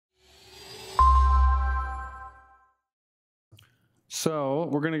So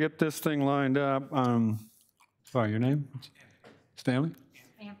we're going to get this thing lined up. Sorry, your name? Stanley?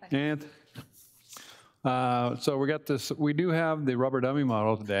 Anthony. So we got this. We do have the rubber dummy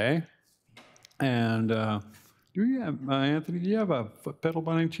model today. And do you have, Anthony, do you have a foot pedal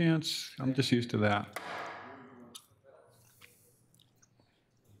by any chance? I'm just used to that.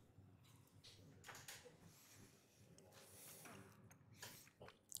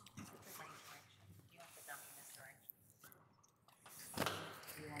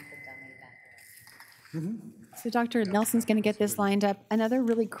 So Dr. Nelson's going to get this lined up. Another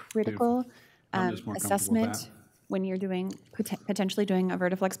really critical assessment when you're doing potentially doing a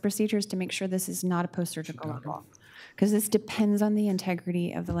Vertiflex procedure is to make sure this is not a post-surgical level, because this depends on the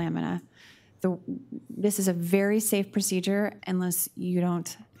integrity of the lamina. This is a very safe procedure unless you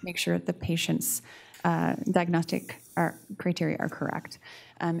don't make sure the patient's diagnostic criteria are correct.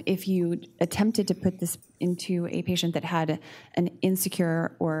 If you attempted to put this into a patient that had an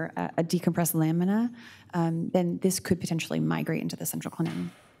insecure or a decompressed lamina, then this could potentially migrate into the central canal.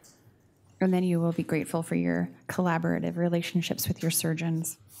 And then you will be grateful for your collaborative relationships with your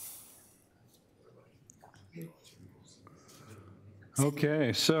surgeons.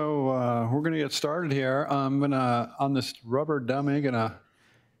 Okay, so we're going to get started here. I'm going to, on this rubber dummy, going to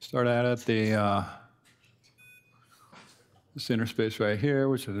start out at the this interspace right here,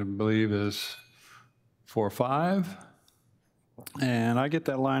 which I believe is 4-5. And I get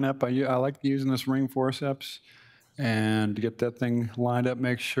that line up. I like using this ring forceps. And to get that thing lined up,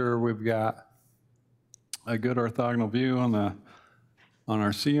 make sure we've got a good orthogonal view on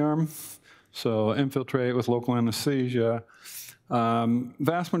our C-arm. So infiltrate with local anesthesia.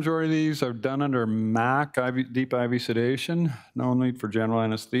 Vast majority of these are done under MAC, deep IV sedation. No need for general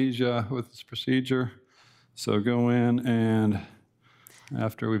anesthesia with this procedure. So go in and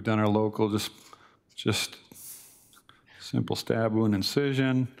after we've done our local, just simple stab wound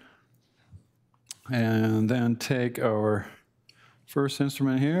incision. And then take our first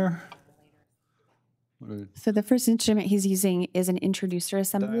instrument here. So the first instrument he's using is an introducer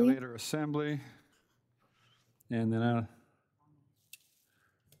assembly. Dilator assembly. And then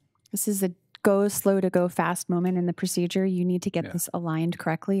this is a go slow to go fast moment in the procedure. You need to get this aligned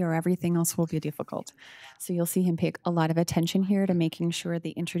correctly or everything else will be difficult. So you'll see him pay a lot of attention here to making sure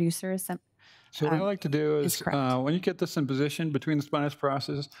the introducer assembly. So what I like to do is when you get this in position between the spinous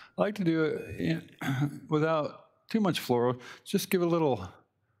processes, I like to do it without too much fluoro. Just give it a little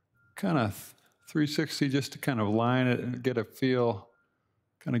kind of 360 just to kind of line it and get a feel,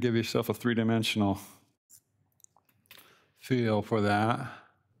 kind of give yourself a three-dimensional feel for that.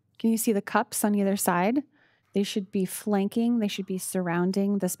 Can you see the cups on either side? They should be flanking, they should be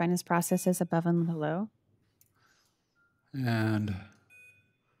surrounding the spinous processes above and below. And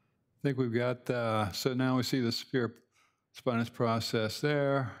I think we've got, so now we see the superior spinous process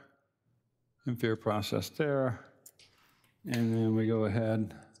there, inferior process there, and then we go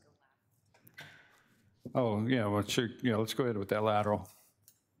ahead. Oh, yeah, well, sure, yeah, let's go ahead with that lateral,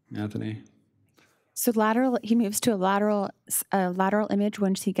 Anthony. So lateral, he moves to a lateral image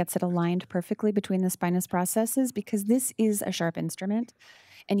once he gets it aligned perfectly between the spinous processes, because this is a sharp instrument,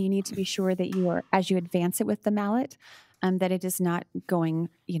 and you need to be sure that you are, as you advance it with the mallet, that it is not going,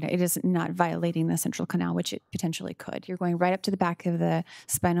 it is not violating the central canal, which it potentially could. You're going right up to the back of the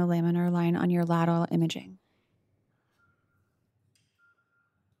spinolaminar line on your lateral imaging.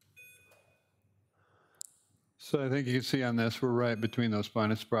 So I think you can see on this, we're right between those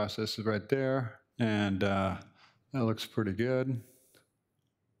spinous processes right there, and that looks pretty good.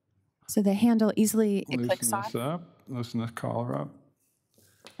 So the handle easily clicks off. Loosen this up, loosen this collar up.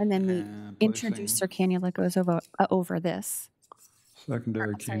 And then the introducer cannula goes over this.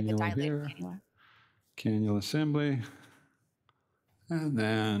 Secondary cannula here. Cannula assembly. And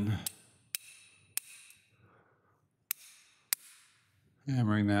then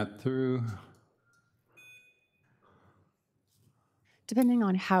hammering that through. Depending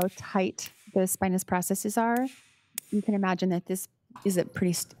on how tight the spinous processes are, you can imagine that this is a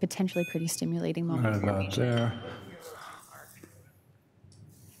potentially pretty stimulating moment. Right about there.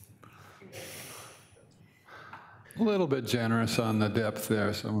 A little bit generous on the depth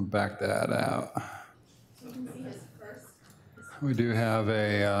there, so I'm going to back that out. We do have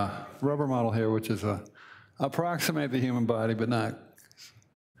a rubber model here, which is approximate the human body, but not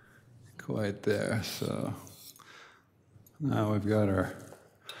quite there. So now we've got our,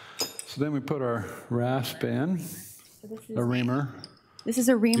 so then we put our rasp in, a reamer. This is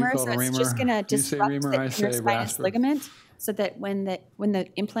a reamer, so it's just going to disrupt your spinous ligament. So that when the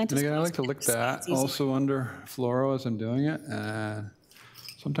implant is placed, I like to lick that also under fluoro as I'm doing it. And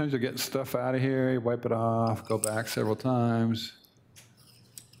sometimes you'll get stuff out of here, you wipe it off, go back several times.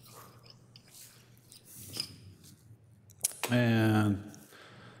 And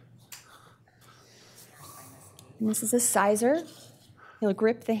this is a sizer. He'll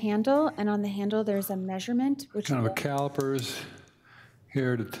grip the handle, and on the handle there's a measurement, which kind of a calipers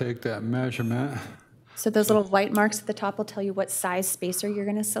here to take that measurement. So those little white marks at the top will tell you what size spacer you're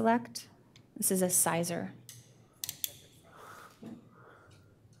going to select. This is a sizer.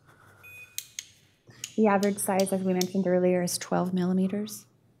 The average size, as we mentioned earlier, is 12 millimeters.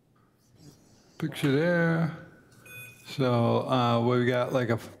 Picture there. So we got like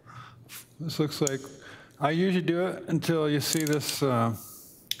this looks like, I usually do it until you see this,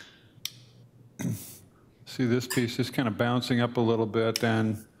 see this piece just kind of bouncing up a little bit,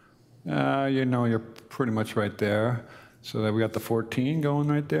 and you know you're pretty much right there. So that we got the 14 going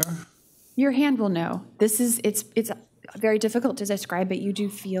right there. Your hand will know. It's very difficult to describe, but you do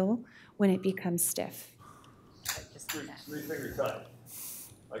feel when it becomes stiff. Three-finger tight,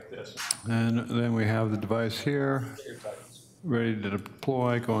 like this. And then we have the device here, ready to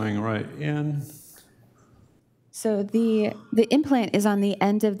deploy, going right in. So the implant is on the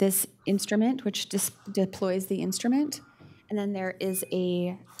end of this instrument, which deploys the instrument. And then there is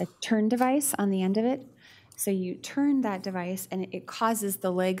a turn device on the end of it. So you turn that device, and it causes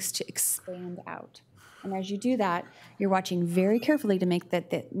the legs to expand out. And as you do that, you're watching very carefully to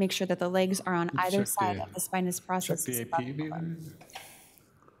make sure that the legs are on either side of the spinous process. Check the AP view.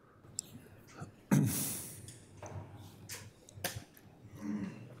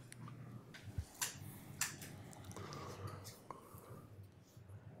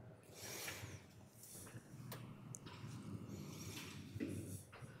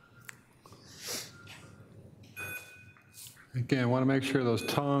 Again, I want to make sure those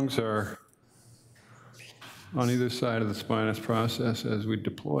tongues are on either side of the spinous process as we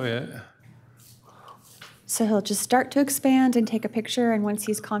deploy it. So he'll just start to expand and take a picture, and once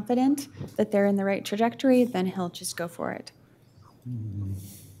he's confident that they're in the right trajectory, then he'll just go for it.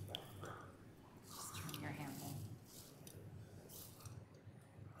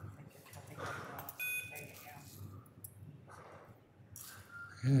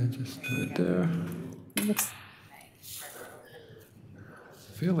 Yeah, just right there. I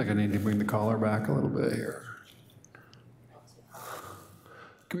feel like I need to bring the collar back a little bit here.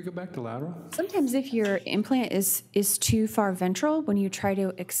 Can we go back to lateral? Sometimes if your implant is too far ventral, when you try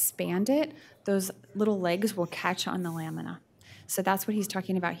to expand it, those little legs will catch on the lamina. So that's what he's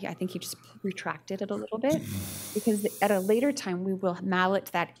talking about here. I think he just retracted it a little bit, because at a later time we will mallet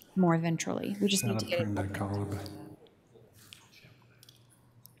that more ventrally. We just need to get it. That collar back.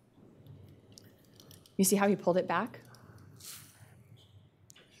 You see how he pulled it back?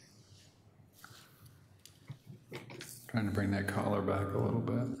 Trying to bring that collar back a little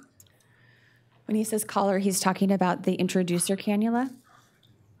bit. When he says collar, he's talking about the introducer cannula.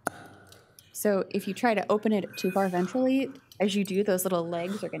 So if you try to open it too far ventrally, as you do, those little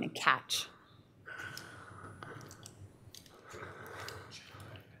legs are going to catch.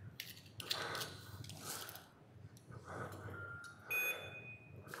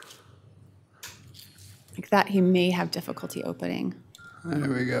 Like that, he may have difficulty opening. There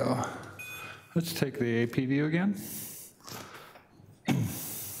we go. Let's take the AP view again.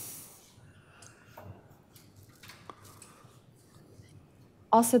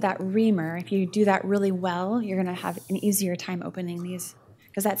 Also that reamer, if you do that really well, you're going to have an easier time opening these,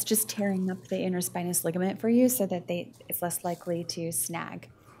 because that's just tearing up the interspinous ligament for you so that it's less likely to snag.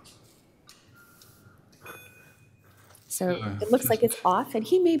 So it looks like it's off, and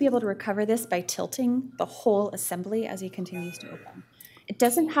he may be able to recover this by tilting the whole assembly as he continues to open. It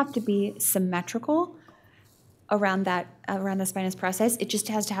doesn't have to be symmetrical around the spinous process. It just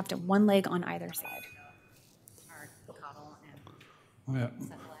has to have one leg on either side. Yeah.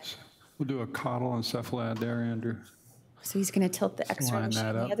 We'll do a caudal and cephalad there, Andrew. So he's going to tilt the external sheet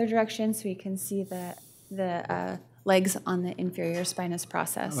in the other direction so he can see the legs on the inferior spinous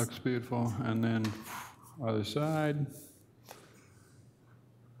process. That looks beautiful. And then other side.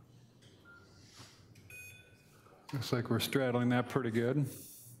 Looks like we're straddling that pretty good.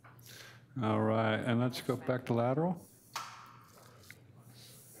 All right, and let's go back to lateral.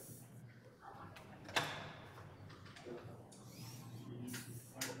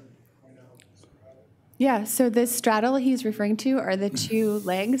 Yeah, so the straddle he's referring to are the two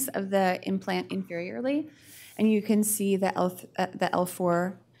legs of the implant inferiorly, and you can see the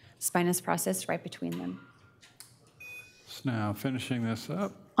L4 spinous process right between them. So now finishing this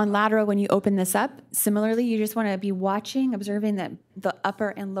up. On lateral, when you open this up, similarly, you just want to be watching, observing that the upper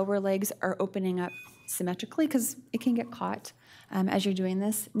and lower legs are opening up symmetrically, because it can get caught as you're doing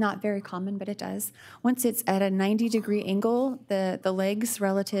this. Not very common, but it does. Once it's at a 90-degree angle, the legs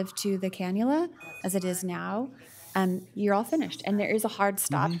relative to the cannula, as it is now, you're all finished. And there is a hard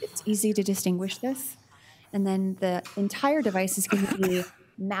stop. It's easy to distinguish this. And then the entire device is going to be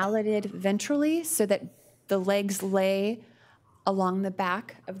malleted ventrally so that the legs lay along the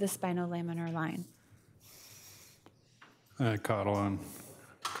back of the spinolaminar line. Caudal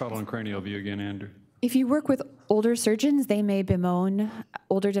and cranial view again, Andrew. If you work with older surgeons, they may bemoan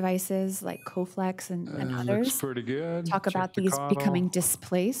older devices like Coflex and others. Looks pretty good. Talk about these becoming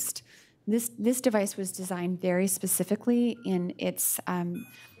displaced. This device was designed very specifically in its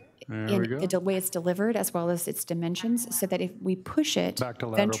the way it's delivered as well as its dimensions, so that if we push it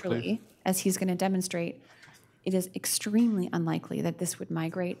ventrally, as he's going to demonstrate, it is extremely unlikely that this would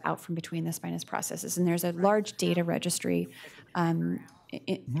migrate out from between the spinous processes. And there's a large data registry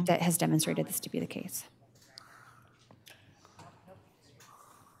that has demonstrated this to be the case.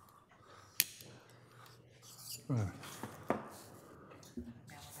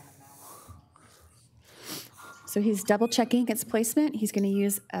 So he's double checking its placement. He's going to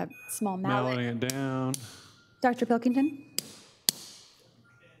use a small mallet. Malleting it down. Dr. Pilkington?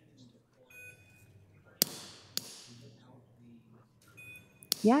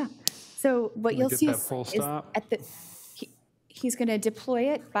 Yeah. So what you'll see is at the he's going to deploy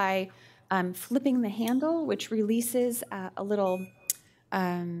it by flipping the handle, which releases a little.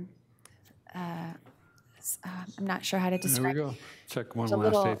 I'm not sure how to describe. There we go. Check one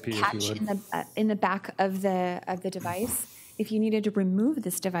last AP if you would. In the back of the device. If you needed to remove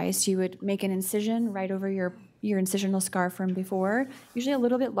this device, you would make an incision right over your incisional scar from before, usually a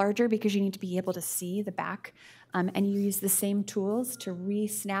little bit larger because you need to be able to see the back. And you use the same tools to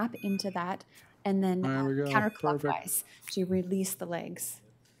re-snap into that and then counterclockwise to release the legs.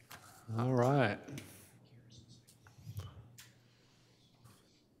 All right.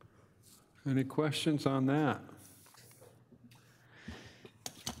 Any questions on that?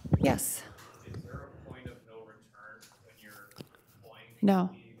 Yes. Is there a point of no return when you're deploying No.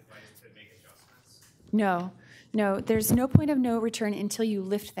 the device to make adjustments? No, there's no point of no return until you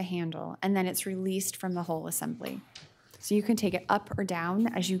lift the handle, and then it's released from the whole assembly. So you can take it up or down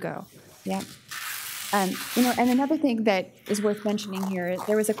as you go. Yeah. And another thing that is worth mentioning here,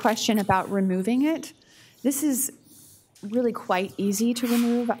 there was a question about removing it. This is really quite easy to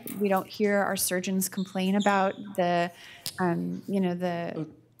remove. We don't hear our surgeons complain about the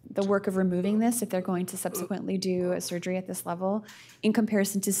work of removing this if they're going to subsequently do a surgery at this level, in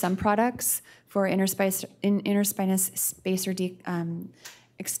comparison to some products for interspinous spacer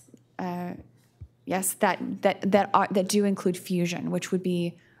that do include fusion, which would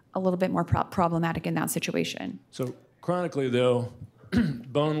be a little bit more problematic in that situation. So chronically, though,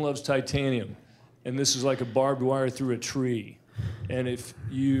 bone loves titanium, and this is like a barbed wire through a tree. And if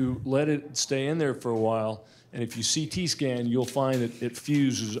you let it stay in there for a while, and if you CT scan, you'll find that it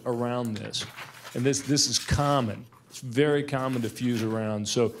fuses around this. And this is common. It's very common to fuse around.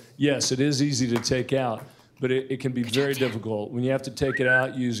 So yes, it is easy to take out, but it can be very difficult. When you have to take it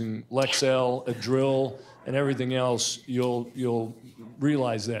out using Lexel, a drill, and everything else, you'll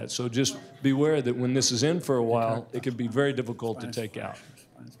realize that. So just beware that when this is in for a while, it can be very difficult to take out.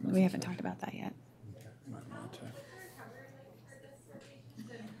 We haven't talked about that yet.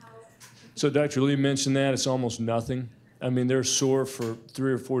 So Dr. Lee mentioned that it's almost nothing. I mean, they're sore for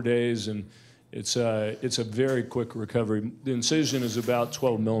 3 or 4 days, and it's a very quick recovery. The incision is about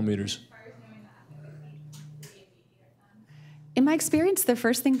 12 millimeters. In my experience, the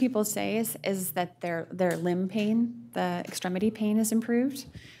first thing people say is that their limb pain, the extremity pain, is improved.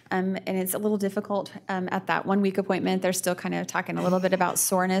 And it's a little difficult at that 1 week appointment. They're still kind of talking a little bit about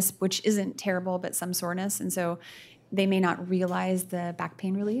soreness, which isn't terrible, but some soreness. And so they may not realize the back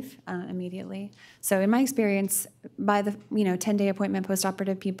pain relief immediately. So in my experience, by the 10-day appointment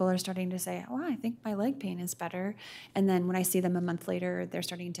postoperative, people are starting to say, oh, I think my leg pain is better. And then when I see them a month later, they're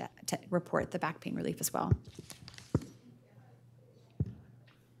starting to report the back pain relief as well.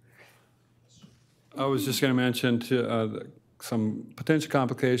 I was just going to mention some potential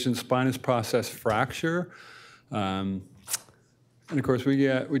complications, spinous process fracture. And of course, we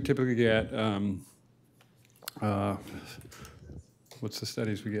typically get, what's the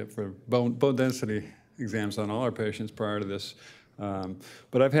studies we get for bone density exams on all our patients prior to this.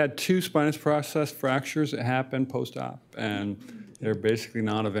 But I've had 2 spinous process fractures that happen post-op, and they're basically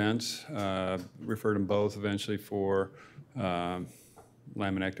non-events. Referred them both eventually for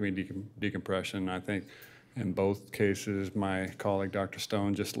laminectomy decompression. I think in both cases, my colleague, Dr.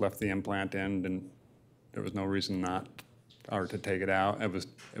 Stone, just left the implant in, and there was no reason to take it out. It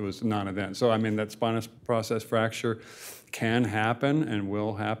was non-event. So I mean, that spinous process fracture can happen and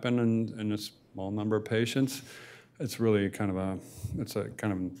will happen in a small number of patients. It's really kind of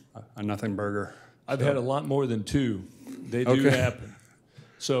a nothing burger. I've had a lot more than 2. They do Okay. happen.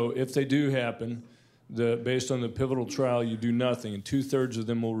 So if they do happen, based on the pivotal trial, you do nothing, and 2/3 of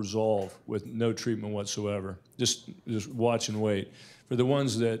them will resolve with no treatment whatsoever. Just watch and wait. For the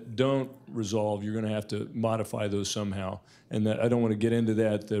ones that don't resolve, you're going to have to modify those somehow. And I don't want to get into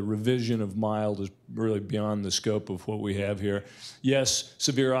that. The revision of mild is really beyond the scope of what we have here. Yes,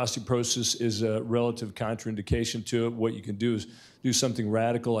 severe osteoporosis is a relative contraindication to it. What you can do is do something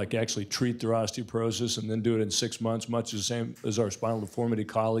radical, like actually treat their osteoporosis and then do it in 6 months, much the same as our spinal deformity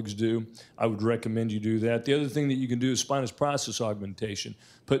colleagues do. I would recommend you do that. The other thing that you can do is spinous process augmentation.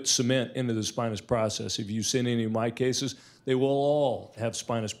 Put cement into the spinous process. If you've seen any of my cases, they will all have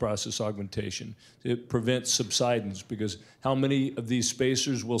spinous process augmentation. It prevents subsidence, because how many of these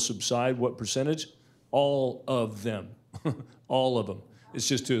spacers will subside? What percentage? All of them. All of them. It's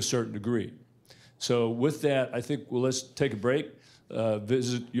just to a certain degree. So with that, I think, well, let's take a break.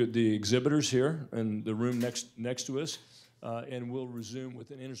 Visit the exhibitors here in the room next to us, and we'll resume with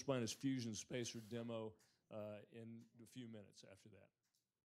an interspinous fusion spacer demo in a few minutes after that.